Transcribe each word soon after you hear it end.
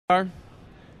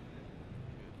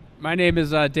My name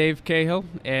is Dave Cahill,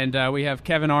 and we have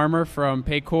Kevin Armour from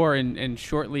Paycor and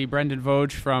shortly Brendan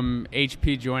Voge from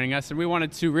HP joining us. And we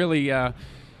wanted to really,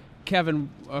 Kevin,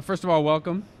 first of all,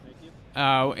 welcome. Thank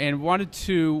you. And wanted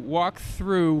to walk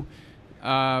through,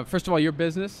 first of all, your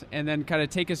business, and then kind of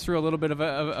take us through a little bit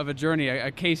of a journey,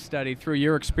 a case study through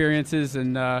your experiences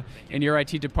in your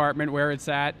IT department, where it's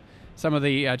at, some of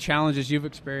the challenges you've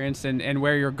experienced, and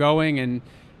where you're going,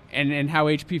 and how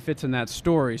HP fits in that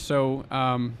story. So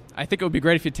I think it would be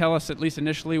great if you tell us, at least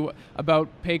initially, about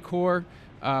Paycor,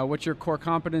 what your core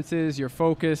competence is, your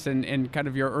focus, and kind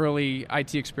of your early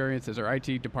IT experiences or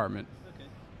IT department.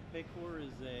 Okay. Paycor is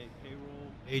a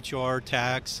payroll, HR,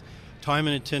 tax, time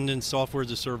and attendance software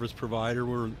as a service provider.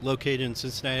 We're located in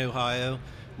Cincinnati, Ohio.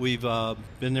 We've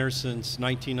been there since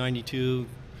 1992.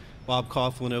 Bob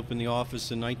Coughlin opened the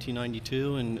office in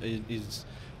 1992, and it is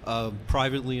a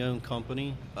privately owned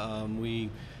company. We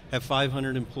have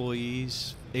 500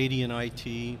 employees, 80 in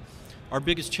IT. Our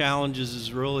biggest challenges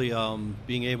is really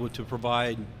being able to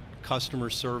provide customer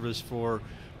service for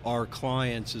our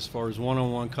clients as far as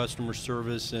one-on-one customer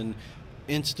service and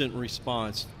instant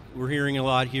response. We're hearing a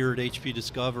lot here at HP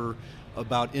Discover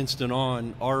about instant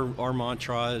on. Our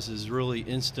mantra is really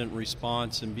instant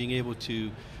response and being able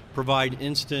to provide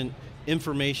instant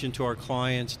information to our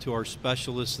clients, to our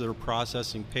specialists that are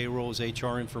processing payrolls,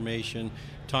 HR information,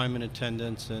 time and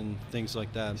attendance, and things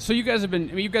like that. So you guys have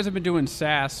been doing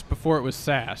SaaS before it was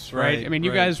SaaS, right? Right, I mean,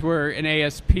 you guys were an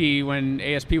ASP when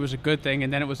ASP was a good thing,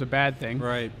 and then it was a bad thing,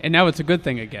 right? And now it's a good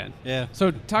thing again. Yeah.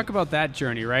 So talk about that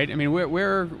journey, right? I mean,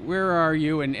 where are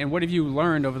you, and what have you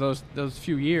learned over those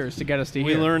few years to get us to here?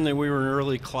 We learned that we were an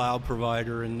early cloud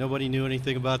provider, and nobody knew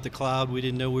anything about the cloud. We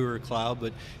didn't know we were a cloud,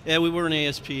 but yeah, we were an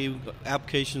ASP,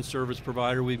 application service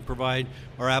provider. We provide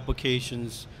our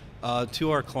applications to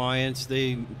our clients.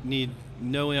 They need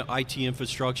no IT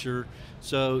infrastructure.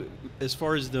 So as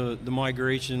far as the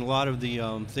migration, a lot of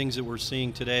the things that we're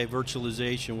seeing today,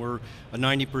 virtualization, we're a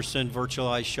 90%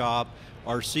 virtualized shop.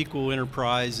 Our SQL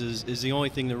Enterprise is the only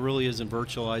thing that really isn't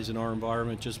virtualized in our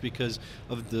environment, just because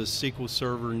of the SQL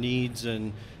Server needs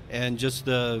and just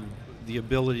the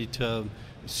ability to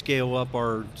scale up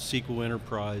our SQL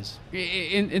Enterprise.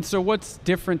 And so what's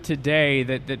different today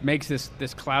that makes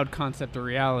this cloud concept a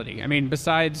reality? I mean,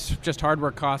 besides just hardware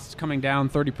costs coming down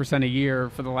 30% a year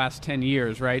for the last 10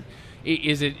 years, right?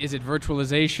 Is it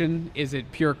virtualization? Is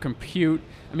it pure compute?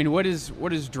 I mean, what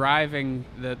is driving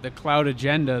the cloud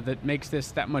agenda that makes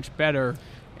this that much better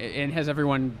and has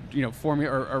everyone,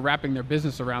 or wrapping their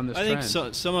business around this trend? I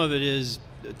think some of it is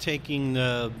taking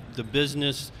the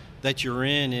business that you're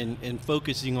in and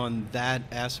focusing on that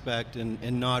aspect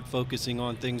and not focusing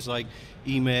on things like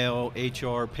email,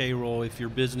 HR, payroll. If your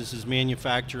business is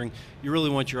manufacturing, you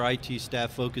really want your IT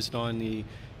staff focused on the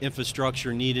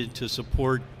infrastructure needed to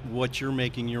support what you're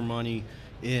making your money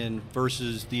in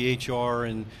versus the HR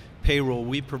and payroll.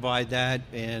 We provide that,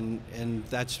 and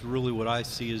that's really what I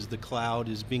see as the cloud,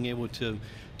 is being able to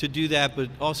do that, but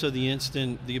also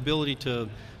the ability to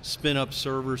spin up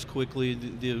servers quickly,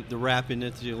 the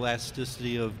rapidness, the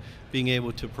elasticity of being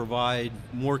able to provide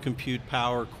more compute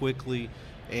power quickly,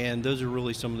 and those are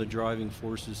really some of the driving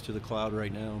forces to the cloud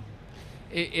right now.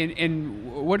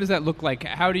 And what does that look like?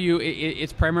 How do you?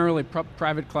 It's primarily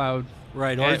private cloud.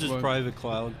 Right, ours is private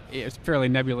cloud. It's a fairly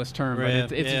nebulous term, right,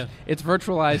 but it's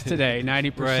virtualized today,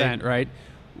 90%, right?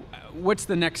 What's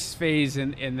the next phase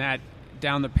in that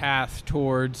down the path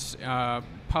towards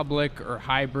public or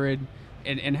hybrid,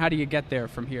 and how do you get there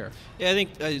from here? Yeah, I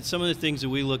think some of the things that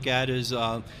we look at is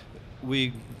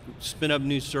we spin up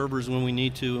new servers when we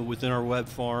need to within our web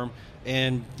farm,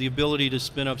 and the ability to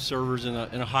spin up servers in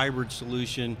a hybrid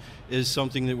solution is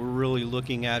something that we're really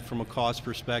looking at from a cost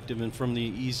perspective and from the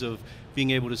ease of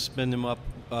being able to spin them up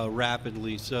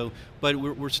rapidly. So, but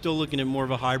we're still looking at more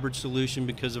of a hybrid solution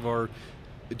because of our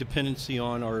dependency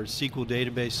on our SQL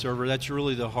database server. That's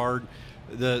really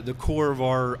the core of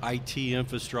our IT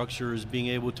infrastructure, is being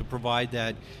able to provide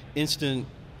that instant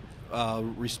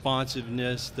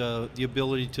responsiveness, the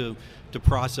ability to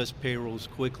process payrolls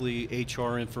quickly,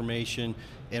 HR information,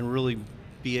 and really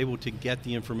be able to get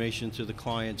the information to the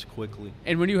clients quickly.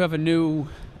 And when you have a new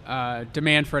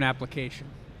demand for an application,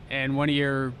 and one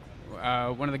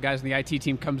of the guys in the IT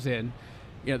team comes in,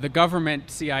 the government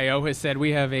CIO has said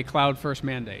we have a cloud first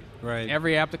mandate. Right.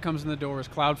 Every app that comes in the door is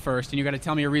cloud first, and you got to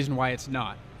tell me a reason why it's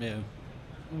not. Yeah.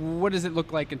 What does it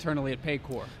look like internally at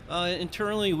Paycor?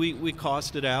 Internally, we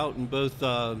cost it out in both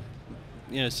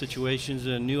situations.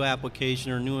 A new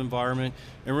application or a new environment,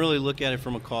 and really look at it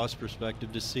from a cost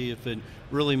perspective to see if it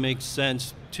really makes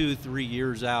sense 2-3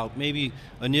 years out. Maybe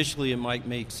initially it might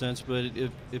make sense, but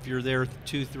if you're there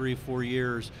 2, 3, 4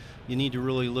 years, you need to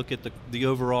really look at the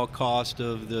overall cost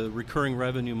of the recurring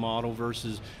revenue model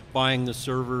versus buying the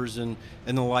servers and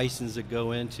the license that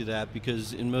go into that,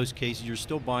 because in most cases you're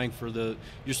still buying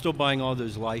all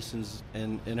those licenses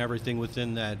and everything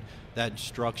within that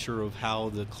structure of how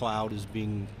the cloud is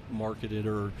being marketed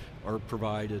or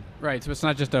provided. Right, so it's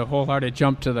not just a wholehearted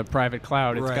jump to the private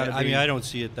cloud. It's right. got to be. I mean, I don't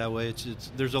see it that way.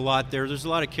 There's a lot there. There's a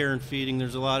lot of care and feeding.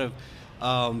 There's a lot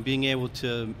of being able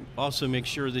to also make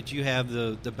sure that you have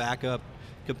the backup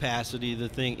capacity. The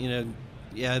thing,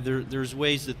 there's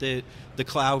ways that the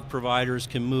cloud providers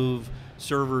can move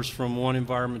servers from one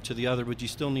environment to the other, but you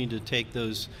still need to take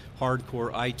those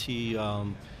hardcore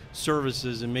IT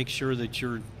services and make sure that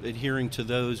you're adhering to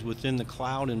those within the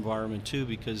cloud environment too,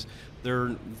 because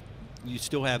you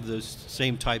still have those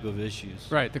same type of issues.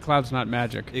 Right, the cloud's not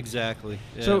magic. Exactly.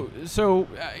 Yeah. So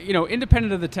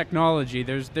independent of the technology,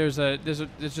 there's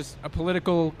just a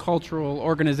political, cultural,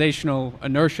 organizational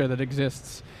inertia that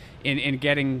exists in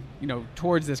getting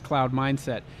towards this cloud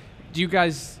mindset. Do you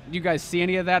guys see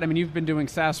any of that? I mean, you've been doing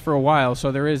SaaS for a while,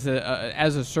 so there is a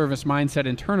as a service mindset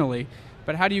internally.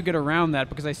 But how do you get around that?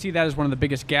 Because I see that as one of the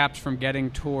biggest gaps from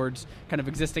getting towards kind of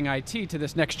existing IT to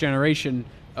this next generation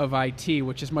of IT,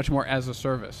 which is much more as a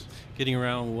service. Getting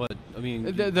around what? I mean,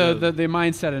 the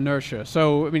mindset inertia.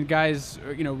 So, I mean, guys,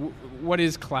 what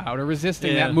is cloud, or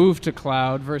resisting that move to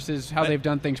cloud versus how they've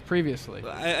done things previously?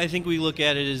 I think we look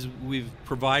at it as we've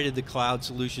provided the cloud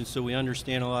solution, so we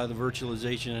understand a lot of the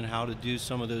virtualization and how to do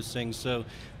some of those things. So,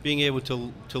 being able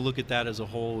to look at that as a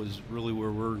whole is really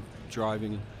where we're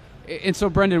driving. And so,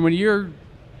 Brendan, when you're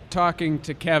talking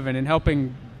to Kevin and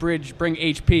helping bring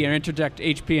HP and interject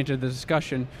HP into the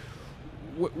discussion,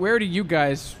 where do you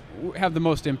guys have the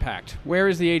most impact? Where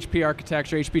is the HP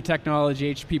architecture, HP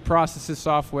technology, HP processes,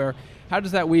 software? How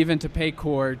does that weave into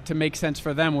Paycor to make sense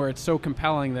for them, where it's so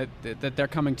compelling that they're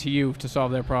coming to you to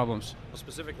solve their problems? Well,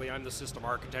 specifically, I'm the system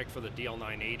architect for the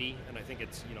DL980, and I think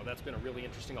it's that's been a really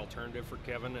interesting alternative for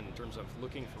Kevin in terms of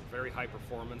looking for very high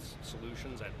performance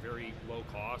solutions at very low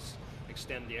cost,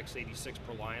 extend the x86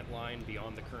 ProLiant line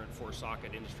beyond the current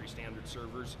 4-socket industry standard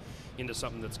servers into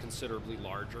something that's considerably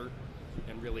larger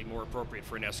and really more appropriate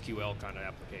for an SQL kind of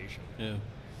application. Yeah.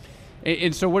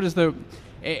 And so what is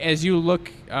as you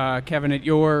look, Kevin, at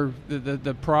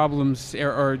the problems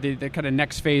or the kind of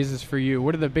next phases for you,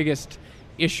 what are the biggest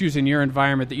issues in your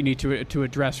environment that you need to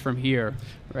address from here,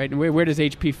 right? And where does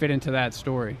HP fit into that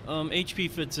story?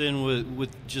 HP fits in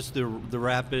with just the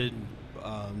rapid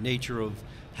nature of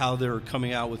how they're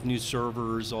coming out with new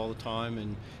servers all the time,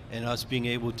 and us being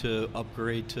able to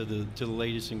upgrade to the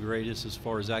latest and greatest as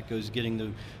far as that goes,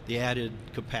 getting the added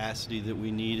capacity that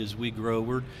we need as we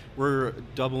grow. We're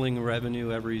doubling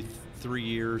revenue every 3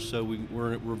 years, so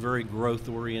we're a very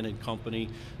growth-oriented company,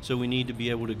 so we need to be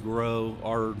able to grow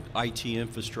our IT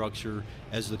infrastructure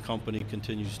as the company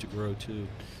continues to grow too.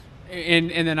 And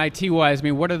then IT-wise, I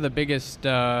mean, what are the biggest,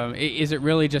 is it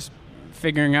really just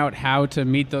figuring out how to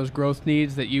meet those growth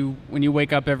needs that when you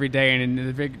wake up every day and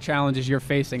the big challenges you're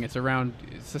facing, it's around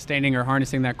sustaining or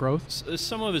harnessing that growth?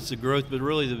 Some of it's the growth, but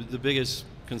really the biggest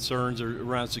concerns are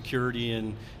around security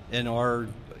and our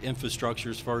infrastructure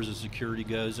as far as the security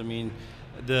goes. I mean,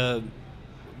 the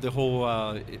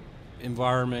whole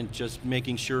environment, just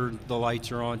making sure the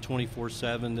lights are on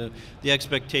 24/7. The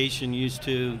expectation used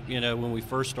to, when we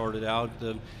first started out,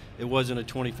 it wasn't a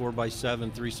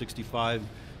 24/7, 365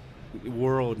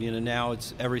 world. Now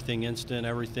it's everything instant,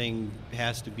 everything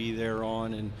has to be there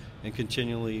on and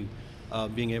continually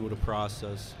being able to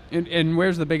process. And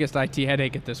where's the biggest IT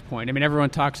headache at this point? I mean, everyone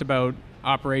talks about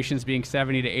operations being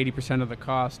 70 to 80% of the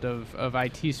cost of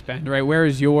IT spend, right? Where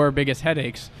is your biggest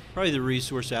headaches? Probably the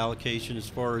resource allocation, as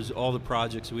far as all the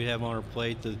projects we have on our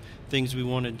plate, the things we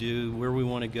want to do, where we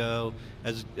want to go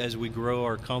as we grow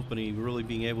our company, really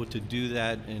being able to do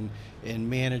that and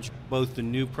manage both the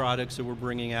new products that we're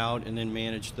bringing out and then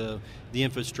manage the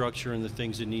infrastructure and the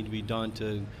things that need to be done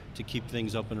to keep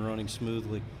things up and running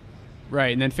smoothly.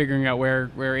 Right, and then figuring out where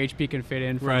HP can fit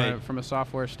in from a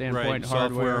software standpoint, right.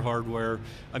 hardware. Software, hardware.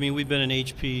 I mean, we've been an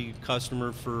HP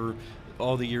customer for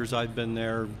all the years I've been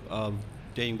there,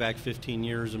 dating back 15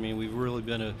 years. I mean, we've really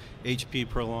been a HP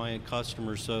ProLiant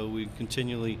customer, so we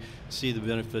continually see the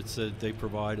benefits that they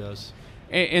provide us.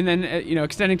 And then,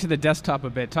 extending to the desktop a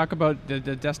bit, talk about the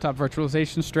desktop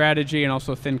virtualization strategy and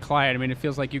also thin client. I mean, it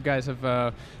feels like you guys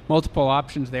have multiple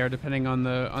options there depending on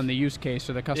the use case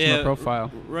or the customer profile.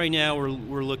 Right now,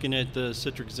 we're looking at the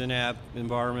Citrix XenApp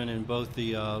environment and both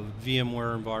the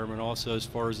VMware environment also as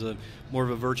far as more of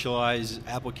a virtualized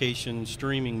application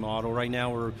streaming model. Right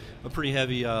now, we're a pretty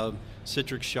heavy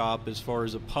Citrix shop as far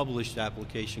as a published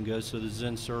application goes, so the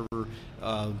Xen server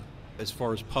as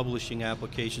far as publishing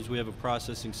applications. We have a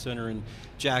processing center in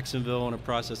Jacksonville and a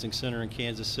processing center in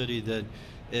Kansas City that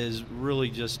is really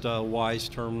just a WISE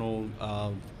terminal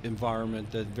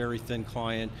environment, that very thin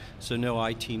client, so no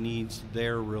IT needs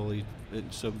there really,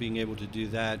 so being able to do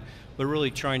that. But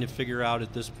really trying to figure out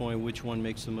at this point which one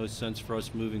makes the most sense for us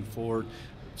moving forward.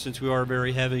 Since we are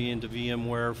very heavy into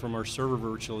VMware from our server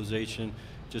virtualization,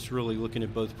 just really looking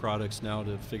at both products now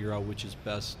to figure out which is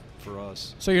best for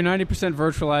us. So you're 90%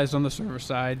 virtualized on the server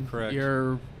side. Correct.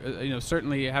 You're,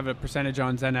 certainly have a percentage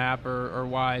on XenApp or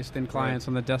WISE, thin clients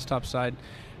on the desktop side.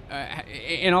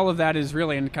 And all of that is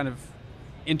really in kind of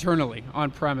internally,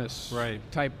 on-premise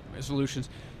type solutions.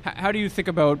 How do you think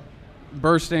about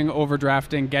bursting,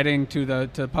 overdrafting, getting to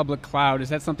the public cloud? Is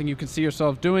that something you can see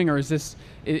yourself doing, or is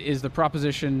the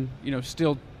proposition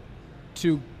still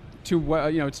too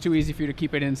it's too easy for you to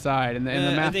keep it inside, and the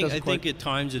math doesn't quite. I think at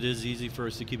times it is easy for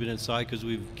us to keep it inside because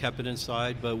we've kept it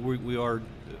inside, but we are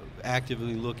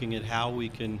actively looking at how we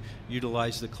can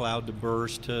utilize the cloud to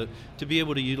burst, to be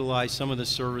able to utilize some of the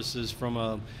services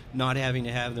from not having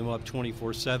to have them up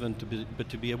 24/7, but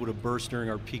to be able to burst during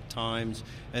our peak times,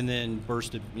 and then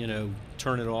burst it,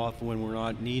 turn it off when we're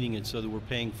not needing it, so that we're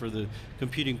paying for the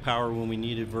computing power when we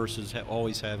need it versus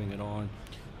always having it on.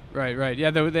 Right.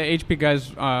 Yeah, the HP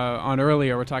guys on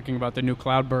earlier were talking about the new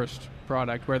Cloud Burst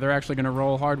product, where they're actually going to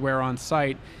roll hardware on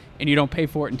site, and you don't pay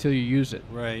for it until you use it.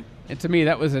 Right. And to me,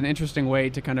 that was an interesting way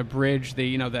to kind of bridge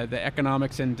the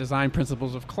economics and design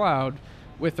principles of cloud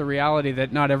with the reality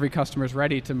that not every customer is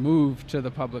ready to move to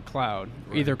the public cloud,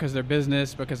 either because their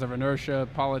business, because of inertia,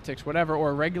 politics, whatever,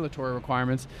 or regulatory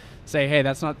requirements say, hey,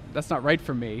 that's not right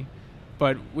for me.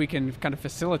 But we can kind of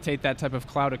facilitate that type of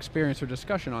cloud experience or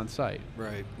discussion on site.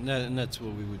 Right, and that's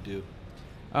what we would do.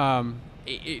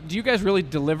 Do you guys really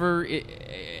deliver it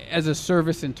as a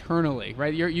service internally,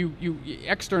 right? You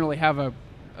externally have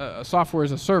a software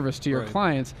as a service to your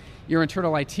clients. Your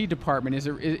internal IT department,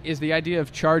 is the idea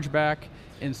of chargeback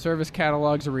in service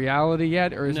catalogs a reality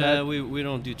yet, or is that? No, we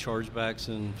don't do chargebacks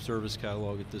in service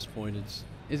catalog at this point.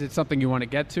 Is it something you want to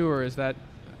get to, or is that?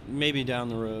 Maybe down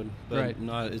the road, but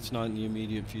it's not in the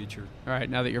immediate future. All right,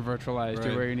 now that you're virtualized,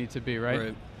 you're where you need to be, right?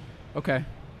 Right. Okay.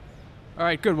 All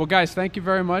right, good. Well, guys, thank you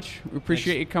very much. We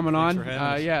appreciate you coming on. Thanks for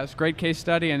having us. Yeah, it's a great case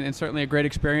study and certainly a great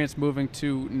experience moving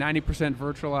to 90%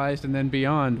 virtualized and then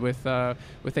beyond with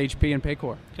HP and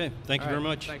Paycor. Okay, thank you very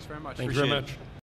much. Thanks very much. Thank you very much.